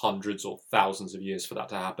hundreds or thousands of years for that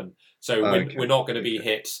to happen. So we're okay, not going to be okay.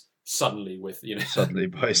 hit suddenly with Suddenly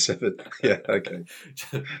by seven. Yeah, okay.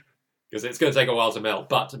 because it's going to take a while to melt.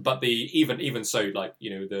 But the even so, like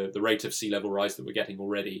the rate of sea level rise that we're getting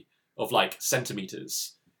already of like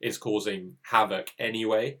centimeters is causing havoc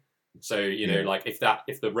anyway. So Yeah, like if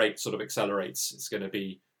the rate sort of accelerates, it's going to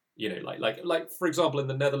be like for example in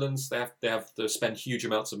the Netherlands they have to spend huge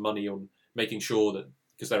amounts of money on making sure that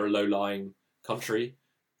because they're a low lying country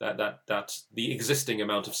that the existing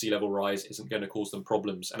amount of sea level rise isn't going to cause them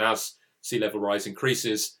problems. And as sea level rise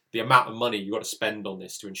increases, the amount of money you've got to spend on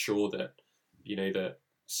this to ensure that that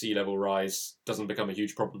sea level rise doesn't become a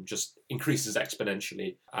huge problem just increases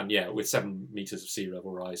exponentially. And yeah, with 7 meters of sea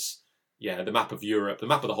level rise, yeah, the map of Europe, the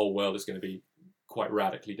map of the whole world is going to be quite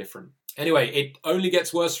radically different. Anyway, it only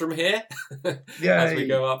gets worse from here as we yay,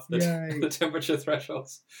 go up the yay. temperature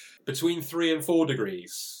thresholds. Between 3 and 4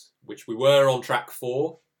 degrees, which we were on track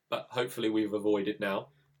for, but hopefully we've avoided now.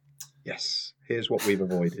 Yes, here's what we've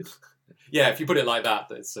avoided. Yeah, if you put it like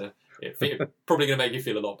that, it's probably going to make you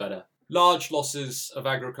feel a lot better. Large losses of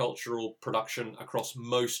agricultural production across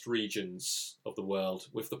most regions of the world,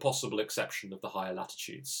 with the possible exception of the higher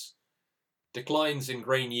latitudes. Declines in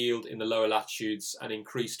grain yield in the lower latitudes and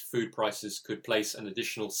increased food prices could place an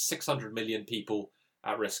additional 600 million people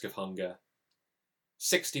at risk of hunger.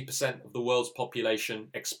 60% of the world's population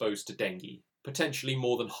exposed to dengue. Potentially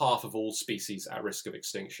more than half of all species at risk of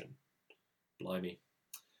extinction. Blimey.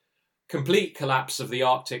 Complete collapse of the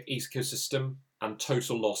Arctic ecosystem and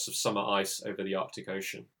total loss of summer ice over the Arctic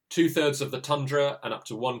Ocean. 2/3 of the tundra and up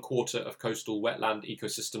to 1/4 of coastal wetland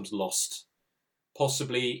ecosystems lost.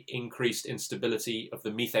 Possibly increased instability of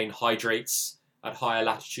the methane hydrates at higher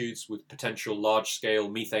latitudes with potential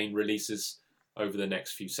large-scale methane releases over the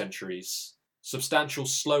next few centuries. Substantial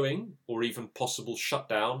slowing or even possible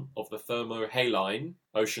shutdown of the thermohaline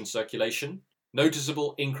ocean circulation.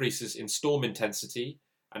 Noticeable increases in storm intensity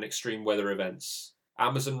and extreme weather events.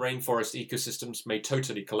 Amazon rainforest ecosystems may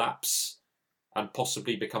totally collapse and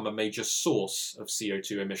possibly become a major source of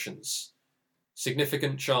CO2 emissions.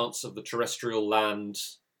 Significant chance of the terrestrial land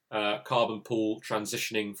carbon pool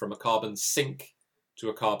transitioning from a carbon sink to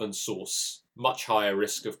a carbon source. Much higher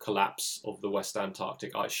risk of collapse of the West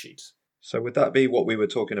Antarctic ice sheet. So would that be what we were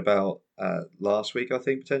talking about last week, I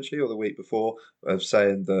think, potentially, or the week before, of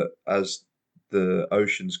saying that as the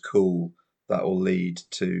oceans cool, that will lead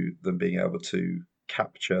to them being able to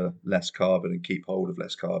capture less carbon and keep hold of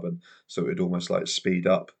less carbon, so it would almost like speed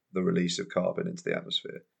up the release of carbon into the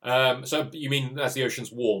atmosphere. So you mean as the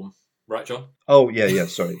oceans warm, right, John? Oh, yeah, yeah,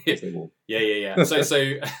 sorry, yeah, as they will. yeah.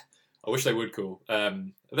 So I wish they would cool.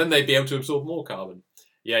 Then they'd be able to absorb more carbon.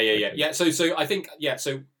 Okay. Yeah. So I think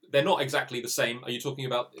So they're not exactly the same. Are you talking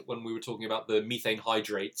about when we were talking about the methane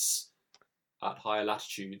hydrates at higher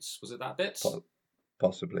latitudes? Was it that bit?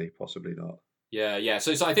 Possibly not. Yeah.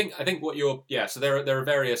 So I think what you're So there are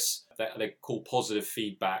various they call positive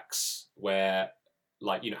feedbacks where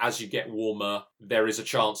as you get warmer, there is a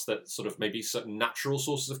chance that sort of maybe certain natural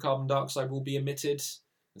sources of carbon dioxide will be emitted,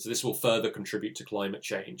 and so this will further contribute to climate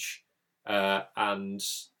change. And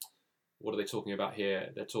what are they talking about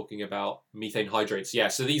here? They're talking about methane hydrates. Yeah,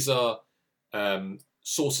 so these are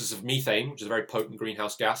sources of methane, which is a very potent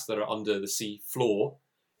greenhouse gas that are under the sea floor.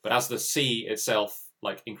 But as the sea itself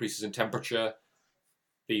increases in temperature,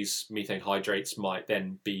 these methane hydrates might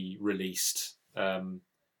then be released.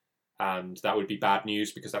 And that would be bad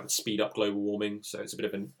news because that would speed up global warming. So it's a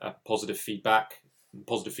bit of a positive feedback. And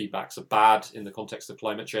positive feedbacks are bad in the context of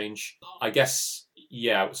climate change. I guess,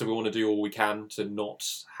 so we want to do all we can to not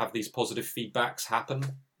have these positive feedbacks happen.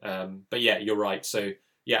 But yeah, you're right. So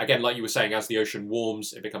yeah, again, like you were saying, as the ocean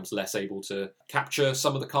warms, it becomes less able to capture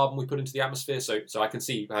some of the carbon we put into the atmosphere. So I can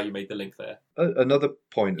see how you made the link there. Another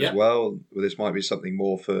point as Yeah. well, this might be something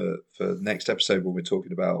more for next episode when we're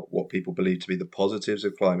talking about what people believe to be the positives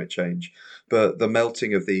of climate change. But the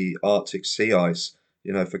melting of the Arctic sea ice,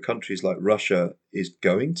 for countries like Russia, is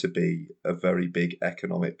going to be a very big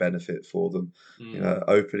economic benefit for them. Mm.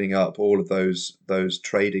 Opening up all of those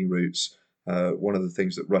trading routes One of the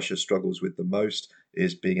things that Russia struggles with the most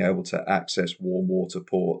is being able to access warm water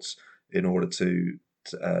ports in order to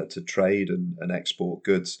trade and export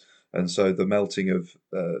goods. And so the melting of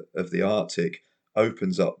the Arctic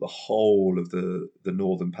opens up the whole of the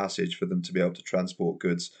northern passage for them to be able to transport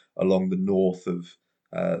goods along the north of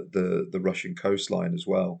the Russian coastline as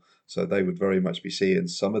well. So they would very much be seeing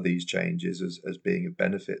some of these changes as being a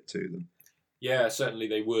benefit to them. Yeah, certainly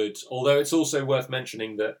they would. Although it's also worth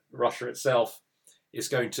mentioning that Russia itself is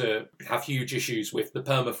going to have huge issues with the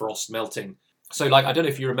permafrost melting. So, like, I don't know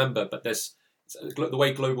if you remember, but there's the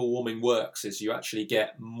way global warming works is you actually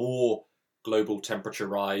get more global temperature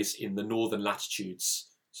rise in the northern latitudes.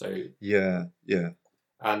 So yeah,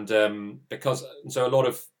 and because so a lot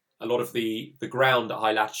of the ground at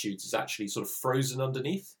high latitudes is actually sort of frozen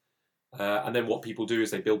underneath, and then what people do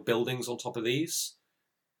is they build buildings on top of these.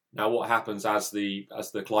 Now, what happens as the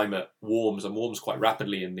climate warms and warms quite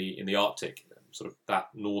rapidly in the Arctic, sort of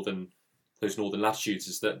those northern latitudes,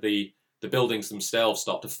 is that the buildings themselves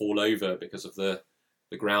start to fall over because of the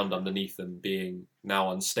ground underneath them being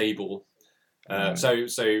now unstable. Right.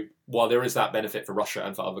 So while there is that benefit for Russia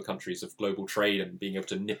and for other countries of global trade and being able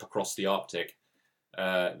to nip across the Arctic,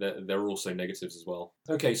 there are also negatives as well.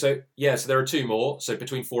 Okay, so there are two more. So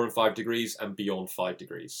between 4 and 5 degrees and beyond 5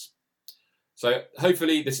 degrees. So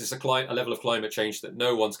hopefully this is a level of climate change that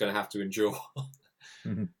no one's going to have to endure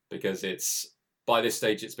because by this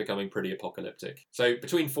stage it's becoming pretty apocalyptic. So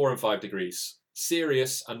between 4 and 5 degrees,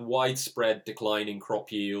 serious and widespread decline in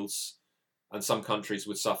crop yields, and some countries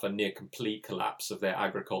would suffer near complete collapse of their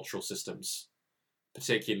agricultural systems,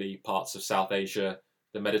 particularly parts of South Asia,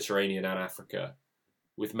 the Mediterranean and Africa,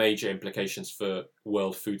 with major implications for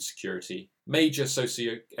world food security. Major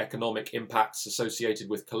socioeconomic impacts associated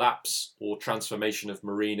with collapse or transformation of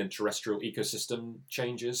marine and terrestrial ecosystem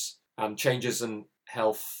changes, and changes in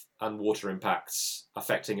health and water impacts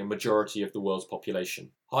affecting a majority of the world's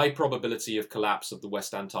population. High probability of collapse of the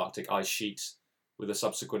West Antarctic ice sheet, with a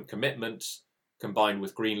subsequent commitment, combined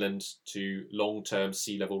with Greenland, to long-term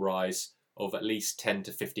sea level rise of at least 10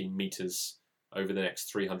 to 15 metres over the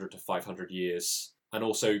next 300 to 500 years. And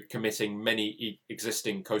also committing many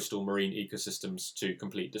existing coastal marine ecosystems to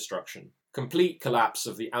complete destruction. Complete collapse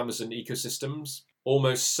of the Amazon ecosystems,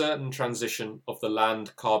 almost certain transition of the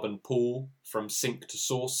land carbon pool from sink to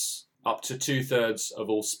source, up to 2/3 of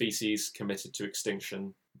all species committed to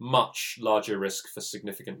extinction, much larger risk for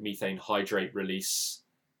significant methane hydrate release,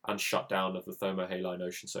 and shutdown of the thermohaline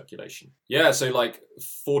ocean circulation. Yeah, so like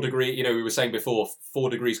 4 degrees, we were saying before, 4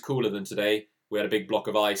 degrees cooler than today. We had a big block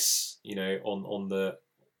of ice, on the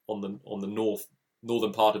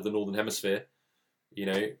northern part of the northern hemisphere.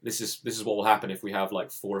 This is what will happen if we have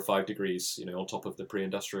like 4 or 5 degrees, on top of the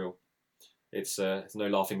pre-industrial. It's no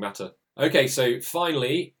laughing matter. Okay, so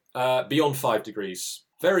finally, beyond 5 degrees.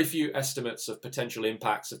 Very few estimates of potential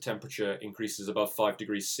impacts of temperature increases above 5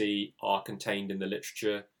 degrees C are contained in the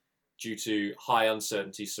literature due to high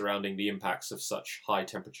uncertainty surrounding the impacts of such high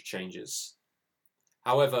temperature changes.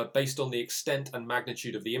 However, based on the extent and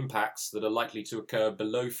magnitude of the impacts that are likely to occur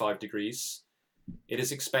below 5 degrees, it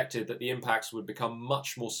is expected that the impacts would become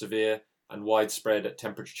much more severe and widespread at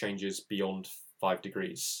temperature changes beyond 5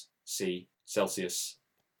 degrees Celsius.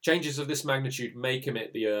 Changes of this magnitude may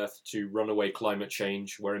commit the Earth to runaway climate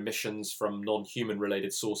change, where emissions from non-human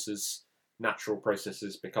related sources, natural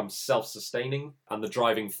processes, become self-sustaining and the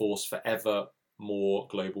driving force for even more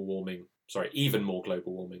global warming.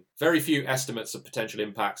 Very few estimates of potential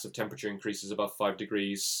impacts of temperature increases above 5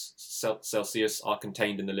 degrees Celsius are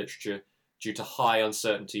contained in the literature due to high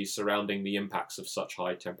uncertainty surrounding the impacts of such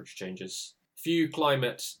high temperature changes. Few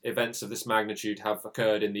climate events of this magnitude have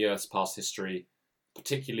occurred in the Earth's past history,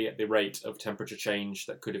 particularly at the rate of temperature change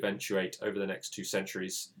that could eventuate over the next 2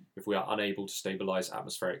 centuries if we are unable to stabilise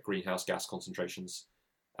atmospheric greenhouse gas concentrations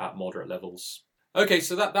at moderate levels. Okay,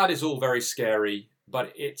 so that is all very scary,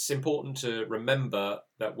 but it's important to remember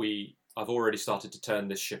that we have already started to turn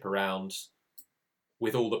this ship around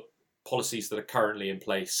with all the policies that are currently in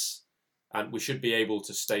place, and we should be able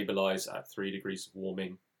to stabilise at 3 degrees of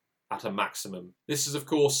warming at a maximum. This is, of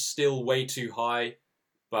course, still way too high,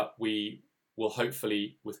 but we will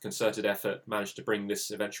hopefully, with concerted effort, manage to bring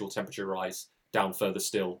this eventual temperature rise down further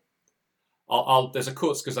still. There's a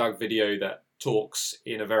Kurzgesagt video that talks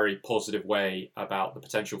in a very positive way about the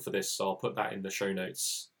potential for this, so I'll put that in the show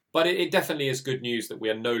notes. But it definitely is good news that we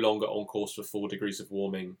are no longer on course for 4 degrees of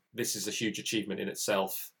warming. This is a huge achievement in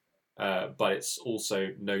itself, but it's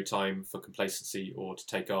also no time for complacency or to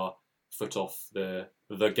take our foot off the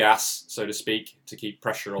gas, so to speak, to keep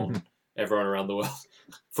pressure on everyone around the world.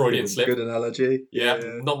 Freudian slip. Good analogy. Yeah,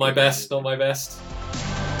 not my best.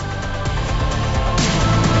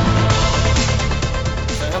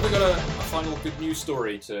 got a final good news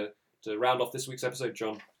story to round off this week's episode,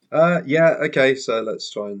 John? Yeah, okay, so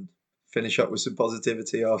let's try and finish up with some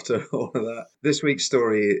positivity after all of that. This week's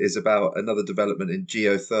story is about another development in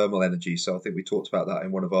geothermal energy. So I think we talked about that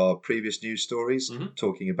in one of our previous news stories,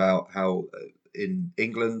 talking about how in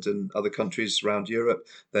England and other countries around Europe,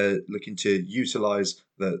 they're looking to utilise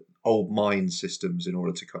the old mine systems in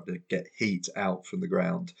order to kind of get heat out from the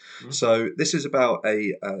ground. So this is about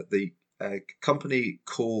a company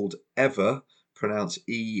called Ever, pronounced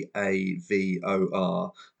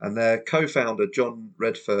EAVOR, and their co-founder John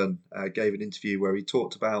Redfern gave an interview where he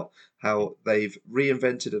talked about how they've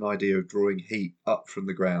reinvented an idea of drawing heat up from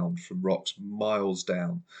the ground from rocks miles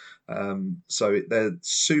down. So they're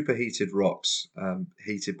superheated rocks,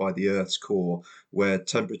 heated by the Earth's core, where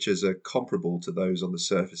temperatures are comparable to those on the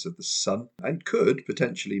surface of the sun, and could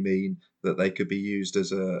potentially mean that they could be used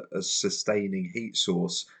as a sustaining heat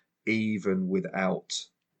source even without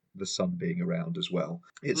the sun being around as well.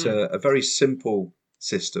 It's a very simple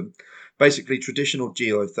system. Basically, traditional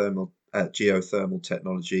geothermal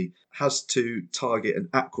technology has to target an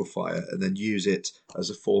aquifer and then use it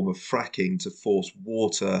as a form of fracking to force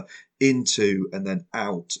water into and then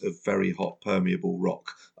out of very hot permeable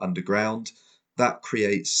rock underground. That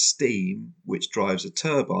creates steam, which drives a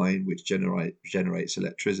turbine, which generates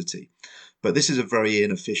electricity. But this is a very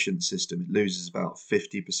inefficient system. It loses about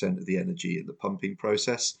 50% of the energy in the pumping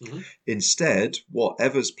process. Instead, what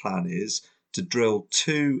Ever's plan is to drill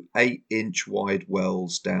 2 8-inch wide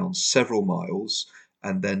wells down several miles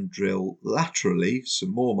and then drill laterally some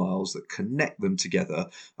more miles that connect them together.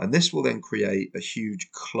 And this will then create a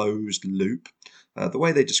huge closed loop. The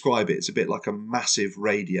way they describe it, it's a bit like a massive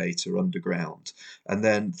radiator underground. And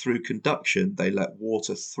then through conduction, they let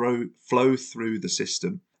water flow through the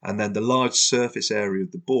system. And then the large surface area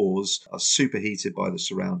of the bores are superheated by the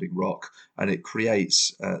surrounding rock, and it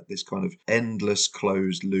creates this kind of endless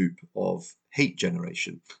closed loop of heat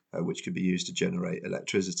generation, which can be used to generate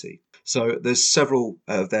electricity. So there's several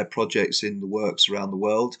of their projects in the works around the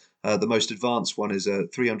world. The most advanced one is a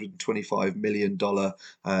 $325 million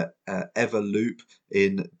Ever loop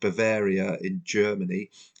in Bavaria in Germany,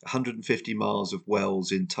 150 miles of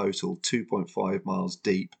wells in total, 2.5 miles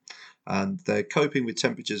deep. And they're coping with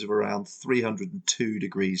temperatures of around 302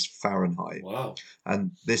 degrees Fahrenheit. Wow.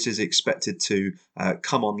 And this is expected to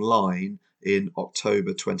come online in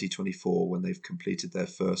October 2024 when they've completed their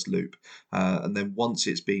first loop. And then once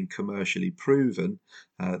it's been commercially proven,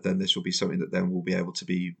 then this will be something that then will be able to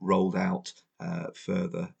be rolled out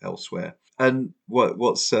further elsewhere. And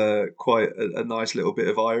what's quite a nice little bit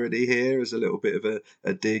of irony here is a little bit of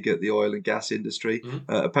a dig at the oil and gas industry.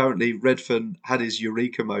 Apparently, Redfern had his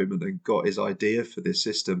eureka moment and got his idea for this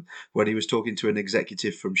system when he was talking to an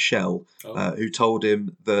executive from Shell who told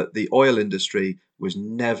him that the oil industry was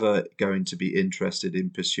never going to be interested in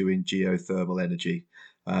pursuing geothermal energy.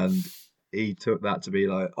 And he took that to be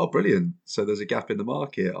like, oh, brilliant. So there's a gap in the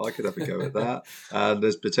market. I could have a go at that. And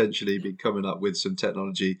there's potentially been coming up with some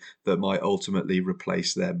technology that might ultimately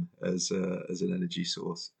replace them as an energy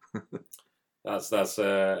source. That's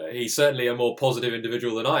he's certainly a more positive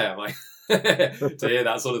individual than I am. To hear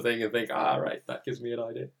that sort of thing and think, right, that gives me an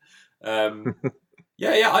idea.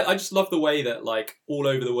 I just love the way that like all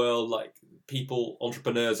over the world, like people,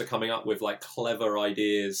 entrepreneurs are coming up with like clever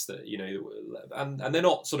ideas that, you know, and they're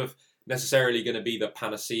not sort of necessarily going to be the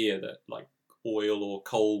panacea that like oil or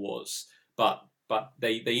coal was, but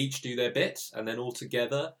they each do their bit, and then all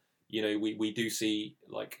together, you know, we do see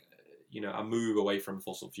like, you know, a move away from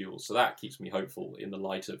fossil fuels. So that keeps me hopeful in the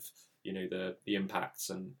light of, you know, the impacts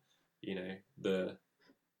and, you know, the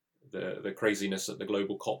craziness at the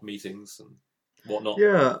global COP meetings and whatnot.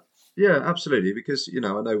 Yeah, absolutely. Because, you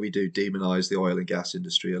know, I know we do demonize the oil and gas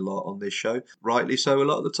industry a lot on this show, rightly so a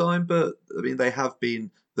lot of the time. But I mean, they have been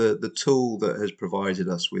the tool that has provided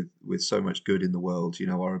us with so much good in the world. You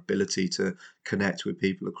know, our ability to connect with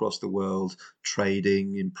people across the world,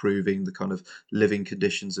 trading, improving the kind of living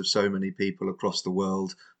conditions of so many people across the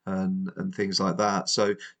world, and things like that.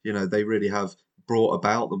 So, you know, they really have brought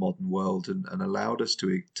about the modern world and allowed us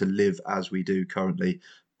to live as we do currently.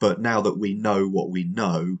 But now that we know what we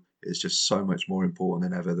know, it's just so much more important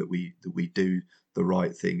than ever that we do the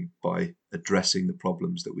right thing by addressing the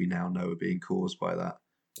problems that we now know are being caused by that.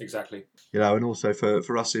 Exactly. You know, and also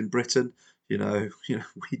for us in Britain, you know,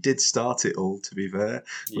 we did start it all. To be fair,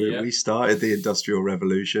 we started the Industrial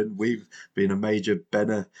Revolution. We've been a major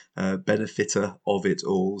benefiter of it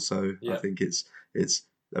all. So I think it's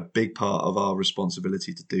a big part of our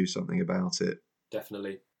responsibility to do something about it.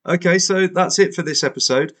 Definitely. Okay, so that's it for this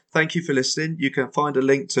episode. Thank you for listening. You can find a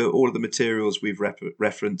link to all of the materials we've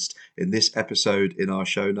referenced in this episode in our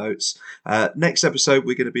show notes. Next episode,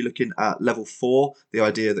 we're going to be looking at level 4, the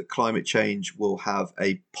idea that climate change will have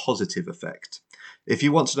a positive effect. If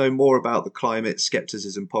you want to know more about the Climate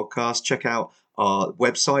Skepticism podcast, check out our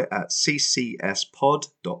website at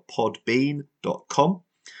ccspod.podbean.com.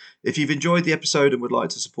 If you've enjoyed the episode and would like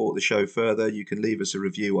to support the show further, you can leave us a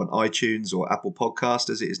review on iTunes or Apple Podcast,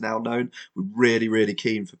 as it is now known. We're really, really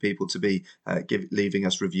keen for people to be leaving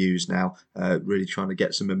us reviews now, really trying to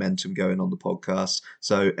get some momentum going on the podcast.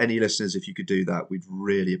 So any listeners, if you could do that, we'd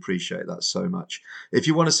really appreciate that so much. If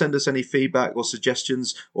you want to send us any feedback or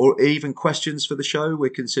suggestions or even questions for the show,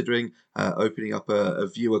 we're considering opening up a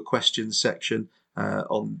viewer questions section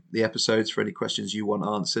on the episodes for any questions you want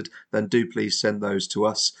answered, then do please send those to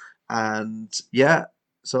us. And yeah,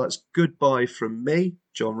 so that's goodbye from me,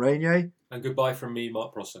 John Rainier. And goodbye from me,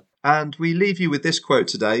 Mark Prosser. And we leave you with this quote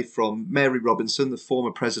today from Mary Robinson, the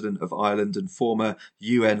former President of Ireland and former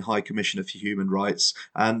UN High Commissioner for Human Rights.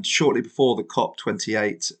 And shortly before the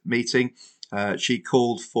COP28 meeting, she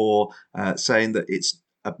called for saying that it's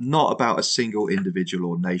not about a single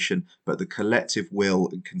individual or nation, but the collective will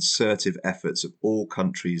and concerted efforts of all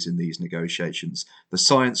countries in these negotiations. The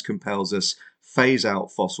science compels us. Phase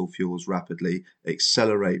out fossil fuels rapidly,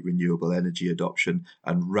 accelerate renewable energy adoption,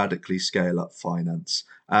 and radically scale up finance.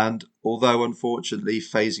 And although, unfortunately,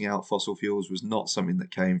 phasing out fossil fuels was not something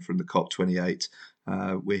that came from the COP28,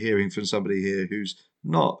 we're hearing from somebody here who's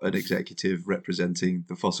not an executive representing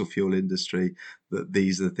the fossil fuel industry that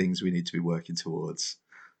these are the things we need to be working towards.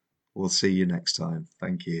 We'll see you next time.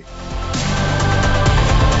 Thank you.